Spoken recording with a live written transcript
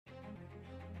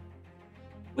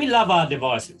We love our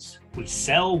devices. We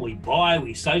sell, we buy,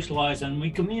 we socialize, and we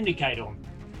communicate on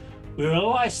them. We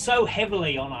rely so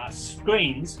heavily on our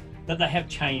screens that they have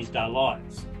changed our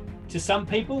lives. To some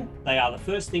people, they are the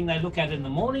first thing they look at in the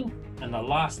morning and the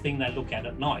last thing they look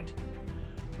at night.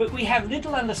 But we have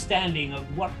little understanding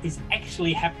of what is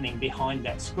actually happening behind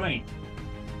that screen.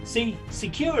 See,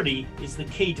 security is the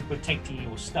key to protecting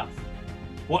your stuff.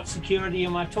 What security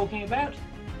am I talking about?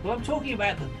 Well, I'm talking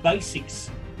about the basics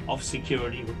of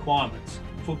security requirements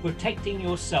for protecting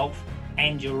yourself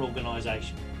and your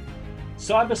organization.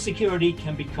 Cybersecurity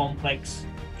can be complex,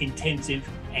 intensive,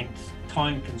 and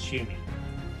time-consuming.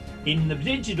 In the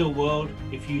digital world,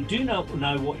 if you do not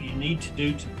know what you need to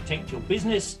do to protect your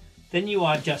business, then you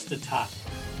are just a target.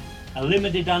 A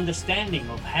limited understanding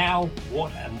of how,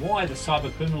 what, and why the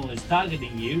cybercriminal is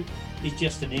targeting you is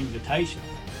just an invitation.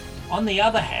 On the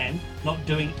other hand, not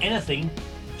doing anything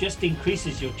just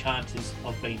increases your chances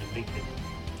of being a victim.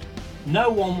 No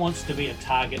one wants to be a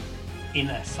target in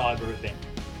a cyber event.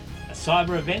 A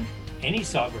cyber event, any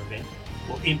cyber event,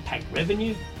 will impact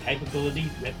revenue, capability,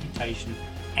 reputation,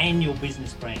 and your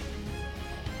business brand.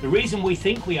 The reason we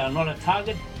think we are not a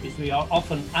target is we are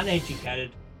often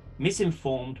uneducated,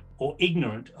 misinformed, or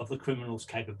ignorant of the criminal's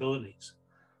capabilities.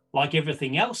 Like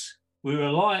everything else, we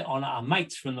rely on our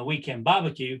mates from the weekend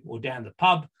barbecue or down the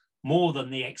pub more than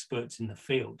the experts in the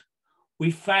field. We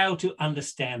fail to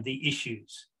understand the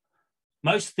issues.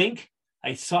 Most think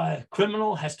a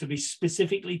criminal has to be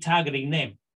specifically targeting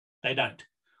them. They don't.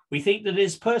 We think that it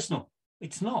is personal.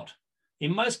 It's not.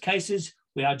 In most cases,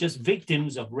 we are just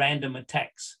victims of random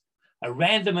attacks, a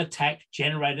random attack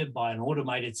generated by an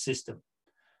automated system.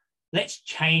 Let's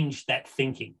change that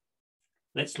thinking.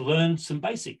 Let's learn some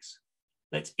basics.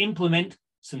 Let's implement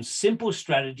some simple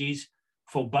strategies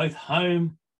for both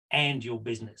home and your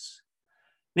business.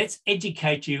 Let's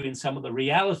educate you in some of the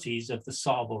realities of the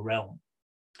cyber realm.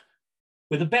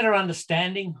 With a better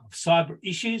understanding of cyber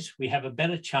issues, we have a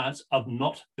better chance of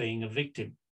not being a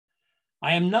victim.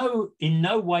 I am in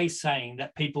no way saying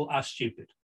that people are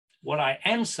stupid. What I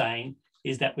am saying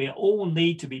is that we all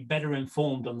need to be better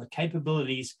informed on the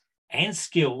capabilities and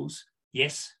skills,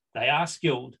 yes, they are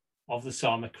skilled, of the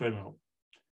cyber criminal.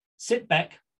 Sit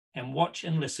back and watch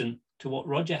and listen to what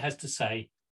Roger has to say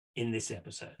in this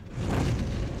episode.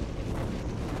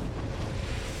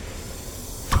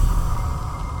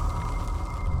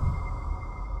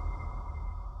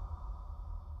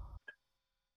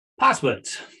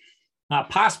 Passwords. Our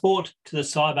passport to the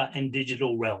cyber and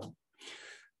digital realm.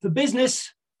 For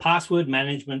business, password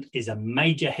management is a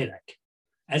major headache.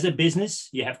 As a business,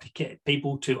 you have to get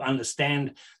people to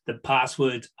understand that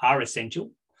passwords are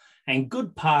essential, and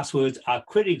good passwords are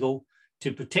critical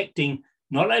to protecting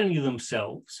not only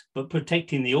themselves, but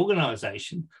protecting the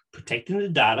organization, protecting the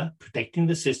data, protecting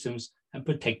the systems, and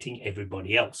protecting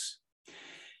everybody else.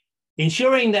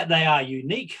 Ensuring that they are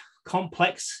unique,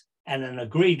 complex, and an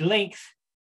agreed length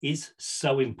is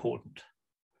so important.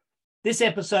 This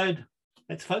episode,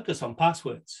 let's focus on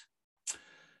passwords.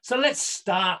 So let's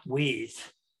start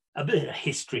with a bit of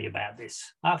history about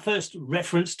this. Our first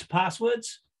reference to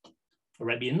passwords,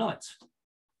 Arabian Nights,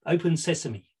 open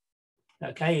sesame.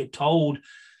 Okay, it told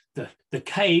the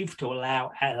cave to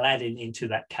allow Aladdin into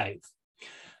that cave.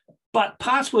 But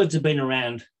passwords have been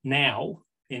around now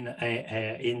in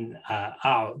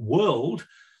our world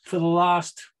for the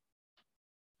last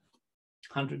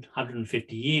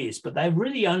 150 years, but they've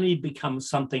really only become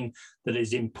something that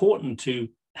is important to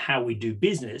how we do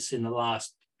business in the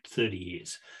last 30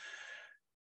 years.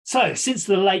 So since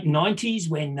the late 90s,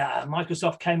 when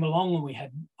Microsoft came along and we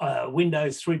had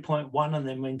Windows 3.1 and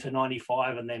then went to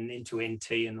 95 and then into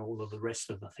NT and all of the rest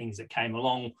of the things that came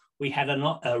along, we had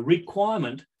a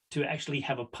requirement to actually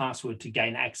have a password to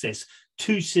gain access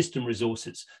to system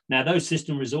resources. Now, those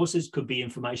system resources could be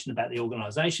information about the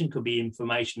organization, could be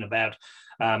information about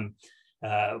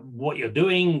what you're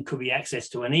doing, could be access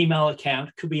to an email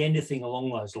account, could be anything along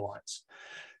those lines.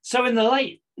 So in the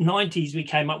late 90s, we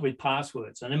came up with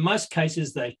passwords. And in most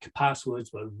cases, the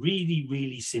passwords were really,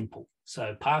 really simple.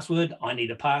 So password, I need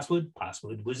a password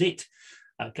was it.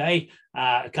 Okay,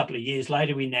 a couple of years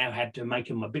later, we now had to make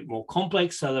them a bit more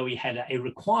complex so that we had a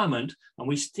requirement, and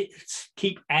we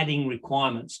keep adding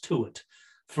requirements to it.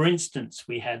 For instance,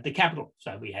 we had the capital,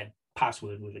 so we had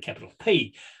password with a capital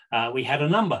P. We had a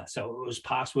number, so it was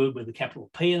password with a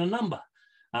capital P and a number.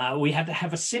 We had to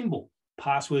have a symbol,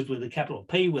 passwords with a capital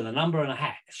P with a number and a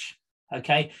hash.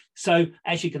 Okay, so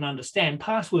as you can understand,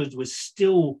 passwords was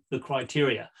still the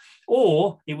criteria,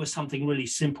 or it was something really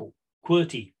simple.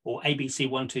 QWERTY or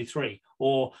ABC123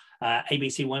 or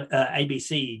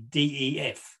ABC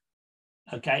DEF.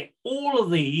 Okay, all of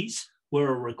these were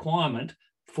a requirement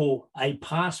for a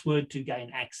password to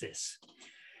gain access.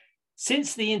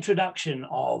 Since the introduction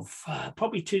of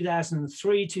probably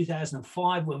 2003,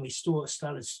 2005, when we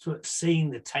started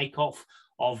seeing the takeoff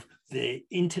of the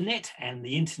internet and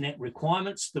the internet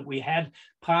requirements that we had,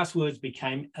 passwords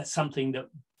became something that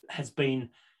has been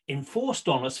enforced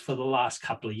on us for the last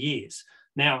couple of years.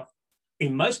 Now,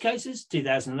 in most cases,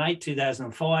 2008,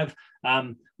 2005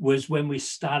 was when we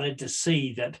started to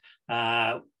see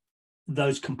that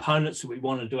those components that we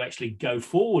wanted to actually go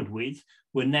forward with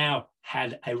were now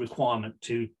had a requirement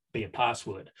to be a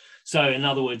password. So in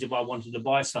other words, if I wanted to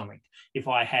buy something, if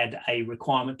I had a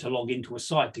requirement to log into a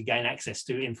site to gain access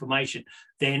to information,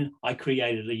 then I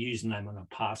created a username and a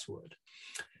password.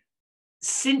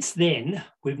 Since then,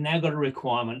 we've now got a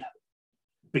requirement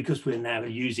because we're now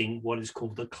using what is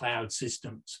called the cloud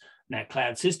systems. Now,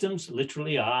 cloud systems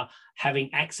literally are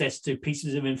having access to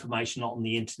pieces of information on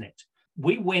the internet.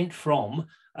 We went from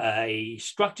a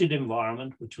structured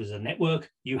environment, which was a network,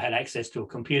 you had access to a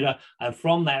computer, and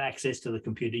from that access to the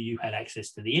computer, you had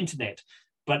access to the internet.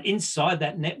 But inside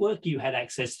that network, you had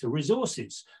access to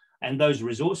resources. And those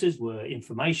resources were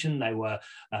information, they were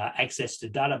access to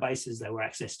databases, they were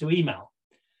access to email.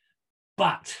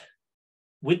 But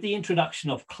with the introduction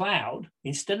of cloud,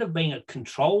 instead of being a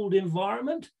controlled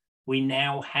environment, we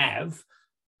now have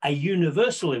a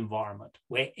universal environment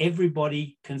where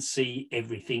everybody can see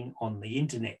everything on the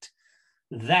internet.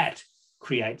 That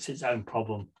creates its own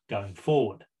problem going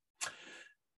forward.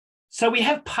 So we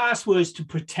have passwords to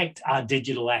protect our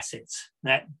digital assets.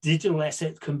 That digital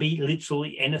asset can be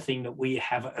literally anything that we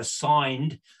have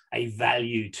assigned a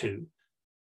value to,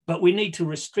 but we need to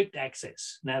restrict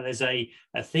access. Now there's a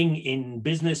thing in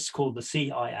business called the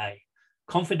CIA,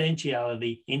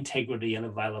 confidentiality, integrity, and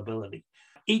availability.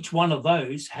 Each one of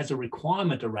those has a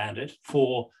requirement around it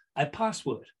for a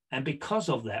password. And because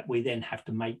of that, we then have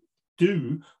to make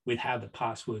do with how the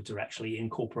passwords are actually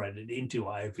incorporated into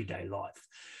our everyday life.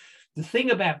 The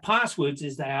thing about passwords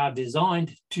is they are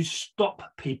designed to stop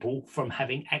people from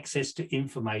having access to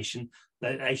information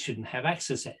that they shouldn't have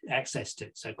access to.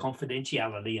 So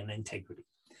confidentiality and integrity.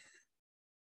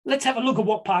 Let's have a look at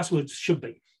what passwords should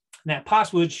be. Now,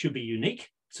 passwords should be unique.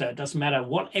 So it doesn't matter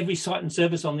what, every site and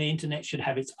service on the internet should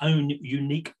have its own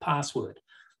unique password.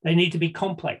 They need to be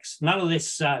complex. None of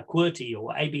this QWERTY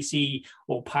or ABC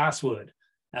or password.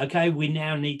 Okay, we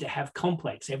now need to have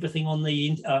complex. Everything on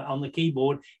the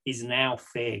keyboard is now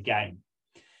fair game.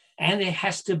 And there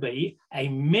has to be a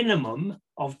minimum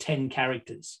of 10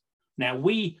 characters. Now,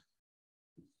 we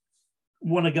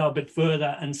want to go a bit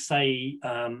further and say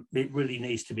it really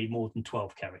needs to be more than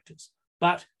 12 characters.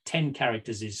 But 10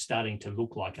 characters is starting to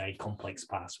look like a complex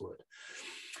password.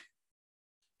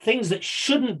 Things that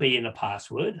shouldn't be in a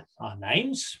password are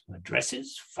names,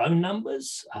 addresses, phone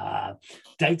numbers,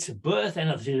 dates of birth,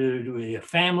 anything to do with your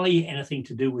family, anything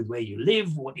to do with where you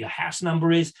live, what your house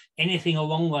number is, anything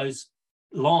along those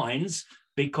lines,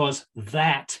 because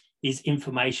that is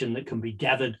information that can be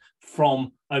gathered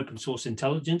from open source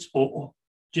intelligence or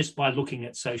just by looking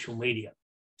at social media.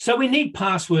 So we need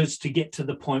passwords to get to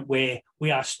the point where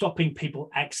we are stopping people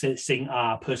accessing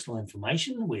our personal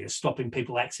information. We are stopping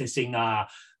people accessing our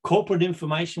corporate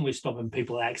information. We're stopping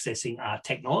people accessing our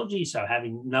technology, so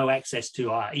having no access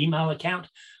to our email account.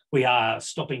 We are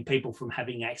stopping people from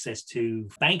having access to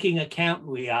banking account.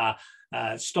 We are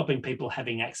stopping people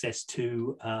having access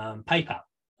to PayPal.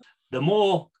 The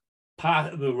more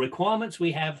the requirements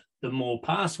we have, the more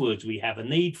passwords we have a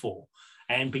need for.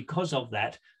 And because of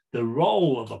that, the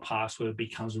role of a password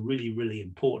becomes really, really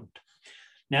important.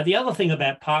 Now, the other thing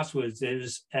about passwords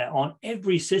is on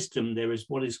every system, there is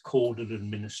what is called an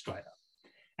administrator.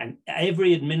 And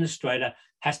every administrator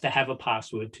has to have a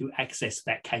password to access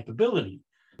that capability.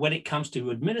 When it comes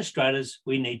to administrators,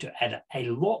 we need to add a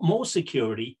lot more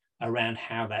security around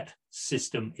how that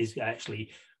system is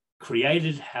actually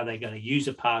created, how they're going to use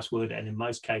a password. And in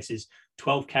most cases,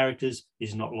 12 characters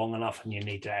is not long enough and you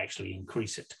need to actually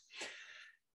increase it.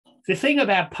 The thing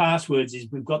about passwords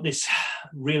is we've got this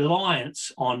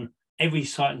reliance on every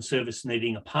site and service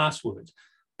needing a password,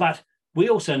 but we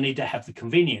also need to have the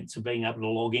convenience of being able to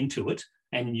log into it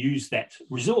and use that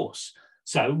resource.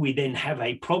 So we then have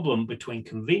a problem between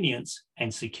convenience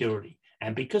and security.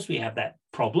 And because we have that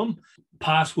problem,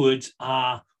 passwords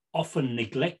are often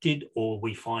neglected or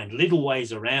we find little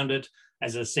ways around it.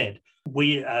 As I said,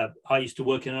 I used to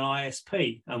work in an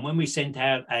ISP, and when we sent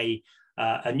out a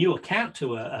new account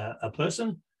to a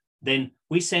person, then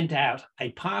we sent out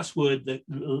a password that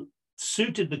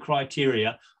suited the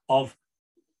criteria of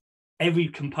every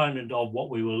component of what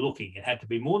we were looking. It had to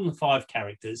be more than 5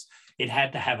 characters. It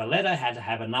had to have a letter, had to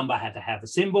have a number, had to have a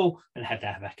symbol, and had to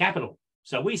have a capital.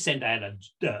 So we sent out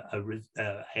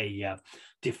a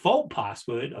default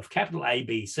password of capital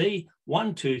ABC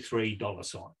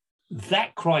 $123.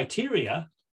 That criteria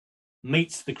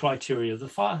meets the criteria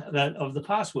of the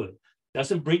password.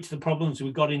 Doesn't breach the problems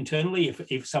we've got internally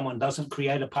if someone doesn't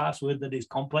create a password that is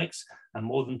complex and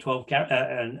more than 12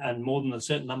 and more than a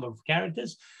certain number of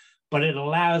characters, but it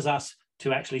allows us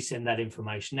to actually send that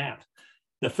information out.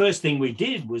 The first thing we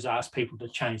did was ask people to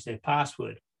change their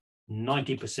password.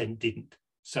 90% didn't.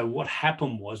 So what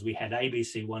happened was we had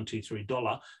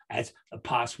ABC123 as a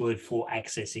password for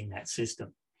accessing that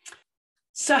system.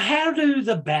 So how do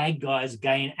the bad guys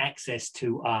gain access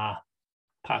to our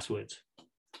passwords?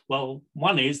 Well,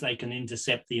 one is they can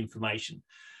intercept the information.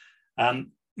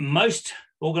 Most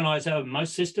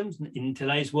systems in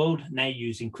today's world now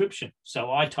use encryption.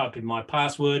 So I type in my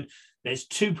password. There's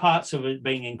 2 parts of it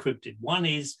being encrypted. One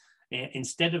is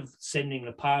instead of sending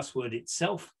the password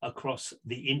itself across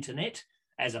the internet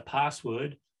as a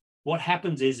password, what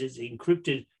happens is it's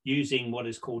encrypted using what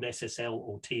is called SSL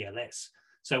or TLS.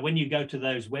 So when you go to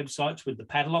those websites with the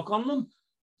padlock on them,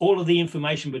 all of the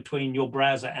information between your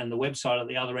browser and the website at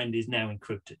the other end is now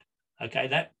encrypted. Okay,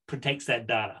 that protects that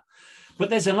data.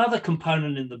 But there's another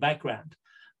component in the background,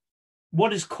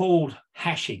 what is called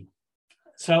hashing.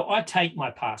 So I take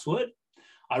my password,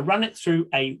 I run it through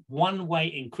a one-way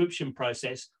encryption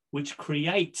process, which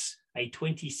creates a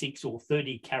 26 or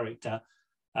 30 character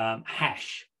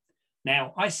hash.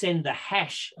 Now, I send the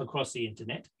hash across the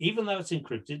internet, even though it's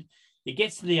encrypted, it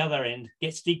gets to the other end,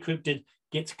 gets decrypted,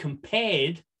 gets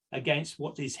compared against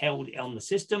what is held on the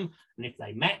system. And if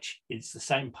they match, it's the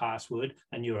same password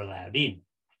and you're allowed in.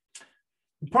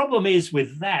 The problem is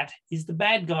with that is the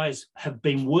bad guys have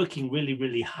been working really,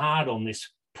 really hard on this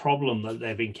problem that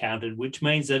they've encountered, which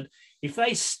means that if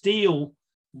they steal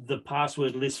the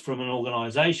password list from an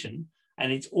organization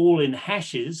and it's all in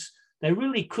hashes, they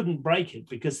really couldn't break it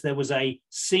because there was a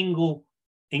single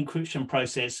encryption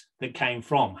process that came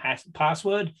from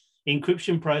password,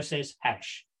 encryption process,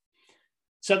 hash.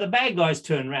 So the bad guys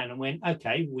turned around and went,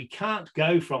 okay, we can't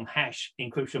go from hash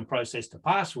encryption process to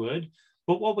password,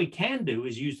 but what we can do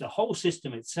is use the whole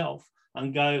system itself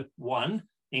and go 1,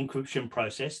 encryption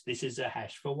process, this is a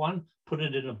hash for 1, put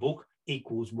it in a book,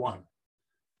 equals 1.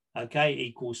 Okay,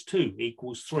 equals 2,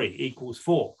 equals 3, equals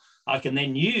 4. I can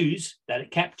then use that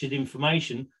captured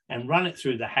information and run it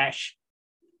through the hash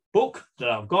book that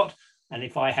I've got. And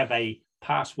if I have a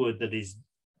password that is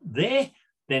there,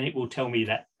 then it will tell me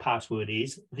that password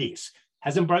is this.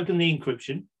 Hasn't broken the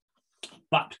encryption,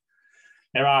 but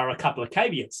there are a couple of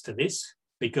caveats to this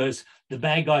because the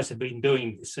bad guys have been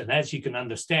doing this. And as you can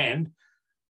understand,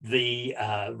 the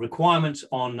requirements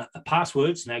on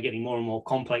passwords now getting more and more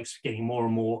complex, getting more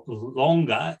and more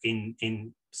longer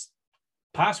in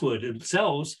password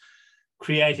themselves,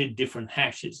 created different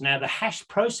hashes. Now, the hash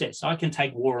process, I can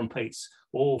take War and Peace,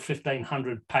 all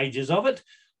 1,500 pages of it,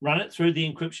 run it through the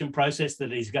encryption process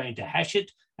that is going to hash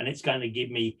it, and it's going to give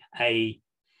me a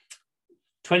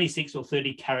 26 or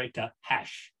 30 character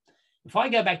hash. If I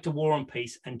go back to War and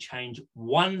Peace and change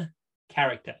 1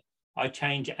 character, I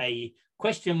change a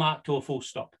question mark to a full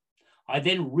stop. I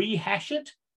then rehash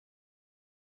it.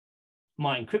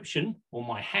 My encryption or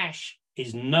my hash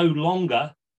is no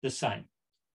longer the same.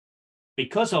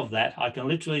 Because of that, I can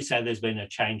literally say there's been a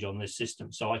change on this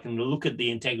system. So I can look at the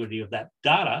integrity of that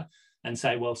data and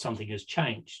say, well, something has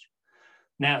changed.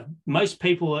 Now, most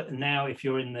people now, if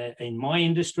you're in my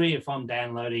industry, if I'm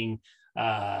downloading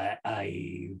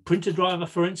a printer driver,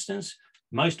 for instance,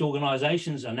 most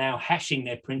organizations are now hashing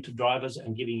their printer drivers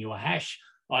and giving you a hash.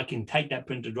 I can take that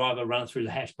printer driver, run it through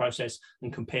the hash process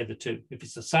and compare the two. If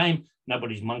it's the same,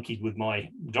 nobody's monkeyed with my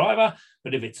driver.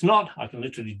 But if it's not, I can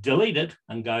literally delete it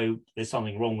and go, there's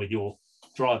something wrong with your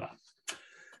driver.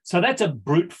 So that's a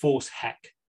brute force hack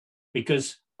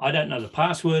because I don't know the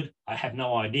password, I have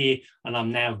no idea, and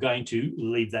I'm now going to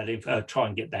leave that, try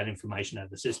and get that information out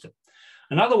of the system.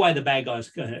 Another way the bad guys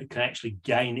can actually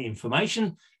gain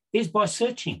information is by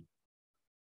searching.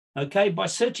 Okay, by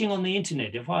searching on the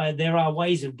internet. There are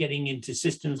ways of getting into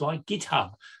systems like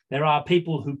GitHub. There are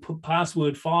people who put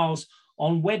password files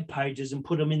on web pages and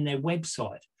put them in their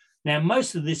website. Now,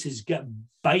 most of this is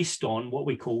based on what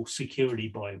we call security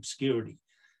by obscurity.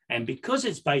 And because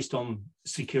it's based on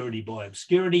security by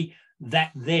obscurity,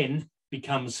 that then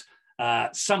becomes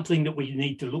something that we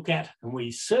need to look at, and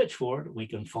we search for it, we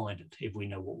can find it if we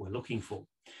know what we're looking for.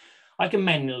 I can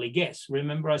manually guess.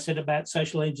 Remember I said about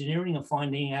social engineering and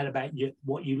finding out about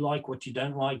what you like, what you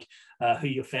don't like, who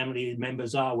your family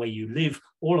members are, where you live.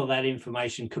 All of that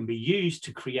information can be used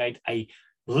to create a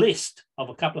list of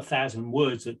a couple of thousand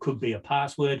words that could be a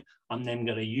password. I'm then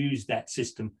going to use that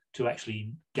system to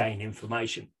actually gain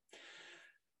information.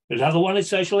 Another one is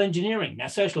social engineering. Now,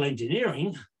 social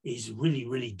engineering is really,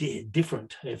 really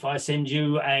different. If I send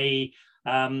you a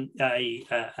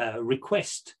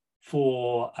request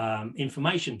for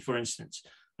information, for instance,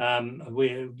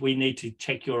 we need to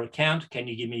check your account. Can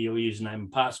you give me your username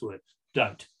and password?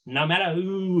 Don't. No matter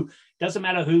who, doesn't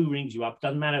matter who rings you up,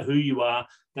 doesn't matter who you are,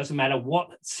 doesn't matter what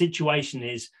situation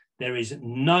is, there is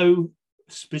no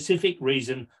specific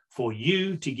reason for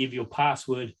you to give your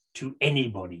password to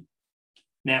anybody.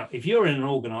 Now, if you're in an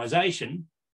organization,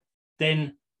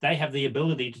 then they have the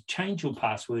ability to change your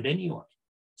password anyway.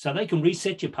 So they can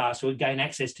reset your password, gain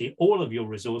access to all of your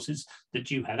resources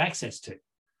that you have access to.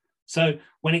 So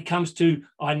when it comes to,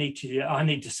 I need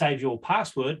to save your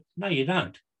password, no, you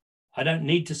don't. I don't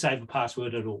need to save a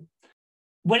password at all.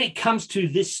 When it comes to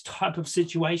this type of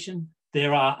situation,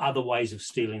 there are other ways of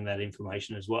stealing that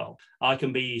information as well. I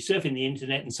can be surfing the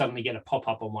internet and suddenly get a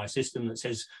pop-up on my system that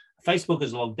says, Facebook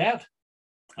is logged out.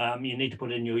 You need to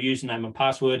put in your username and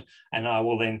password, and I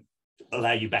will then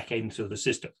allow you back into the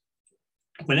system.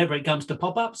 Whenever it comes to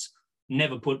pop-ups,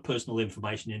 never put personal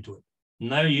information into it.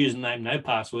 No username, no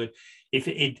password.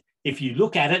 If you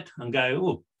look at it and go,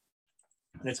 oh,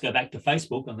 let's go back to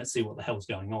Facebook and let's see what the hell's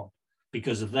going on,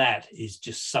 because of that is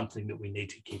just something that we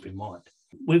need to keep in mind.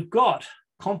 We've got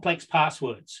complex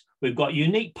passwords. We've got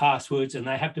unique passwords, and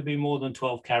they have to be more than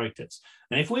 12 characters.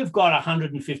 And if we've got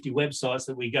 150 websites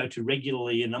that we go to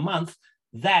regularly in a month,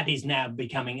 that is now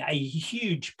becoming a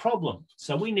huge problem.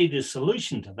 So we need a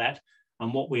solution to that.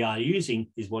 And what we are using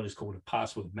is what is called a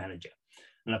password manager.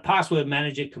 And a password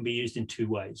manager can be used in two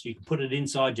ways. You can put it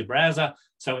inside your browser,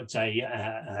 so it's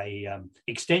a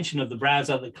extension of the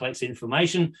browser that collects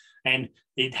information, and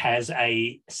it has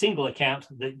a single account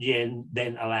that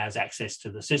then allows access to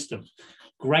the system.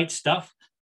 Great stuff.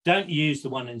 Don't use the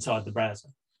one inside the browser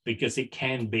because it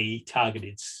can be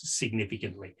targeted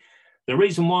significantly. The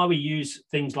reason why we use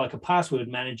things like a password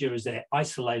manager is they're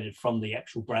isolated from the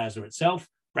actual browser itself.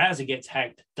 Browser gets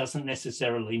hacked doesn't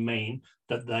necessarily mean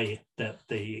that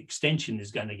the extension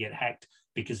is going to get hacked,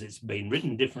 because it's been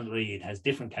written differently, it has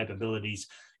different capabilities,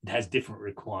 it has different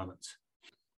requirements.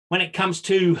 When it comes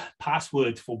to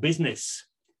passwords for business,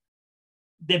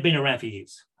 they've been around for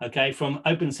years, okay? From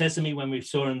Open Sesame, when we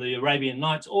saw in the Arabian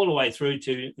Nights, all the way through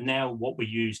to now what we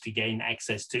use to gain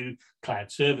access to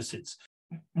cloud services.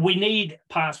 We need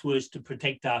passwords to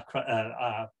protect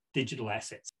our digital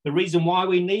assets. The reason why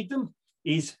we need them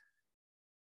is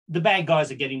the bad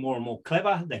guys are getting more and more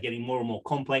clever, they're getting more and more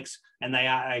complex, and they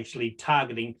are actually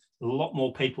targeting a lot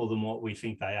more people than what we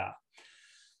think they are.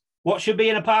 What should be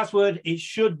in a password? It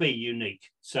should be unique.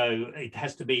 So it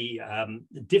has to be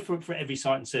different for every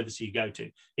site and service you go to.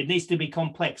 It needs to be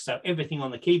complex, so everything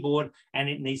on the keyboard, and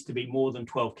it needs to be more than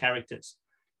 12 characters.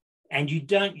 And you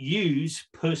don't use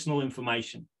personal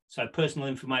information. So personal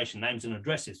information, names and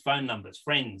addresses, phone numbers,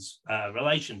 friends,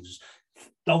 relations,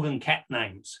 dog and cat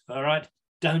names, all right?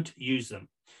 Don't use them.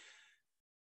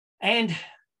 And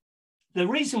the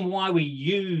reason why we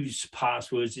use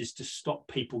passwords is to stop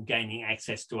people gaining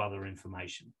access to other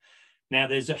information. Now,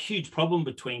 there's a huge problem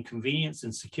between convenience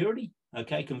and security,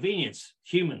 okay? Convenience,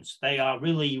 humans, they are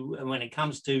really, when it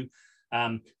comes to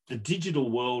the digital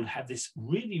world, have this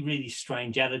really, really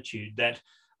strange attitude that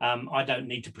I don't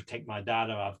need to protect my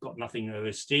data, I've got nothing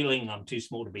to stealing, I'm too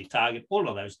small to be a target, all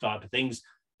of those type of things.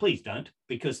 Please don't,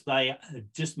 because they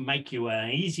just make you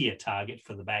an easier target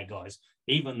for the bad guys,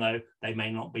 even though they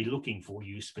may not be looking for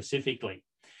you specifically.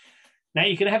 Now,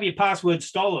 you can have your password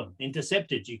stolen,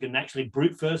 intercepted. You can actually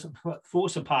brute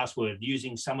force a password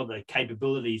using some of the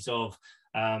capabilities of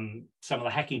some of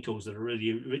the hacking tools that are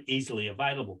really easily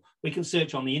available. We can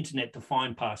search on the internet to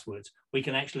find passwords. We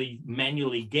can actually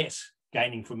manually guess,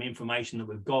 gaining from information that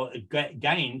we've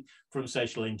gained from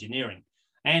social engineering.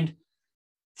 And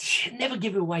never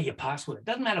give away your password.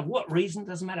 Doesn't matter what reason,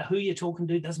 doesn't matter who you're talking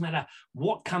to, doesn't matter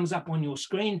what comes up on your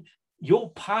screen.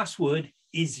 Your password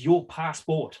is your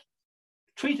passport.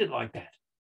 Treat it like that.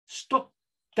 Stop.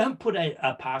 Don't put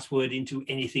a password into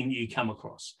anything that you come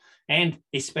across, and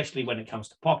especially when it comes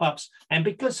to pop-ups. And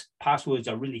because passwords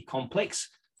are really complex,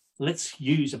 let's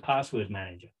use a password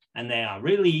manager. And they are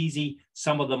really easy.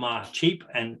 Some of them are cheap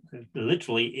and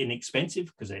literally inexpensive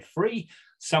because they're free.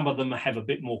 Some of them have a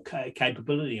bit more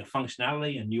capability and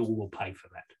functionality, and you will pay for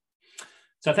that.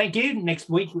 So thank you. Next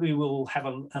week, we will have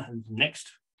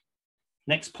next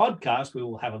next podcast, we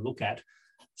will have a look at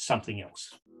something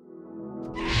else.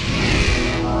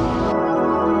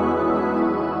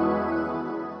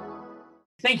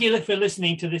 Thank you for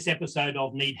listening to this episode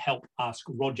of Need Help, Ask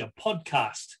Roger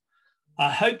podcast. I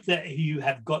hope that you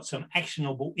have got some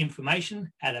actionable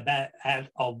information out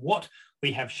of what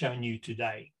we have shown you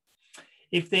today.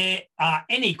 If there are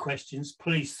any questions,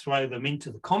 please throw them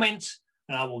into the comments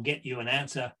and I will get you an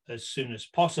answer as soon as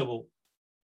possible.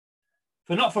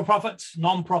 For not-for-profits,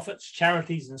 non-profits,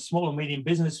 charities and small and medium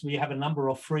business, we have a number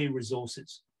of free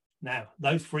resources. Now,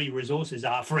 those free resources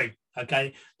are free,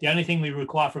 okay? The only thing we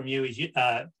require from you is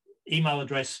email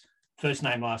address, first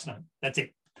name, last name. That's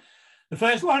it. The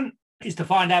first one is to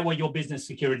find out what your business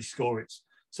security score is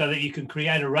so that you can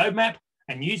create a roadmap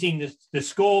and using the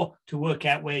score to work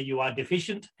out where you are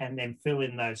deficient and then fill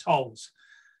in those holes.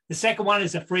 The second one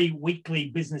is a free weekly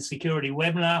business security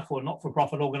webinar for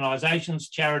not-for-profit organisations,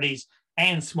 charities,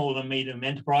 and small and medium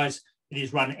enterprise. It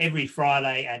is run every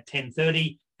Friday at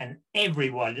 10:30 and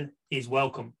everyone is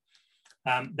welcome.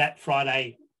 That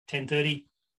Friday, 10:30,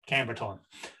 Canberra time.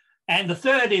 And the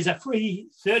third is a free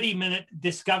 30-minute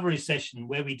discovery session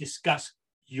where we discuss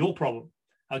your problem.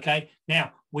 Okay.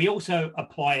 Now, we also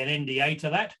apply an NDA to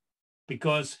that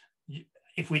because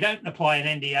if we don't apply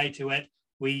an NDA to it,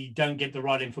 we don't get the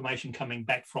right information coming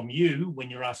back from you when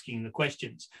you're asking the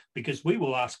questions, because we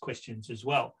will ask questions as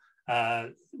well.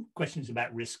 Questions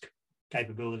about risk,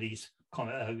 capabilities,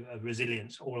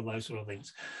 resilience, all of those sort of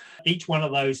things. Each one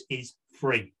of those is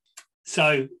free.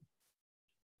 So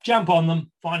jump on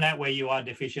them, find out where you are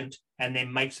deficient, and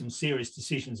then make some serious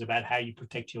decisions about how you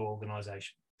protect your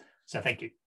organisation. So thank you.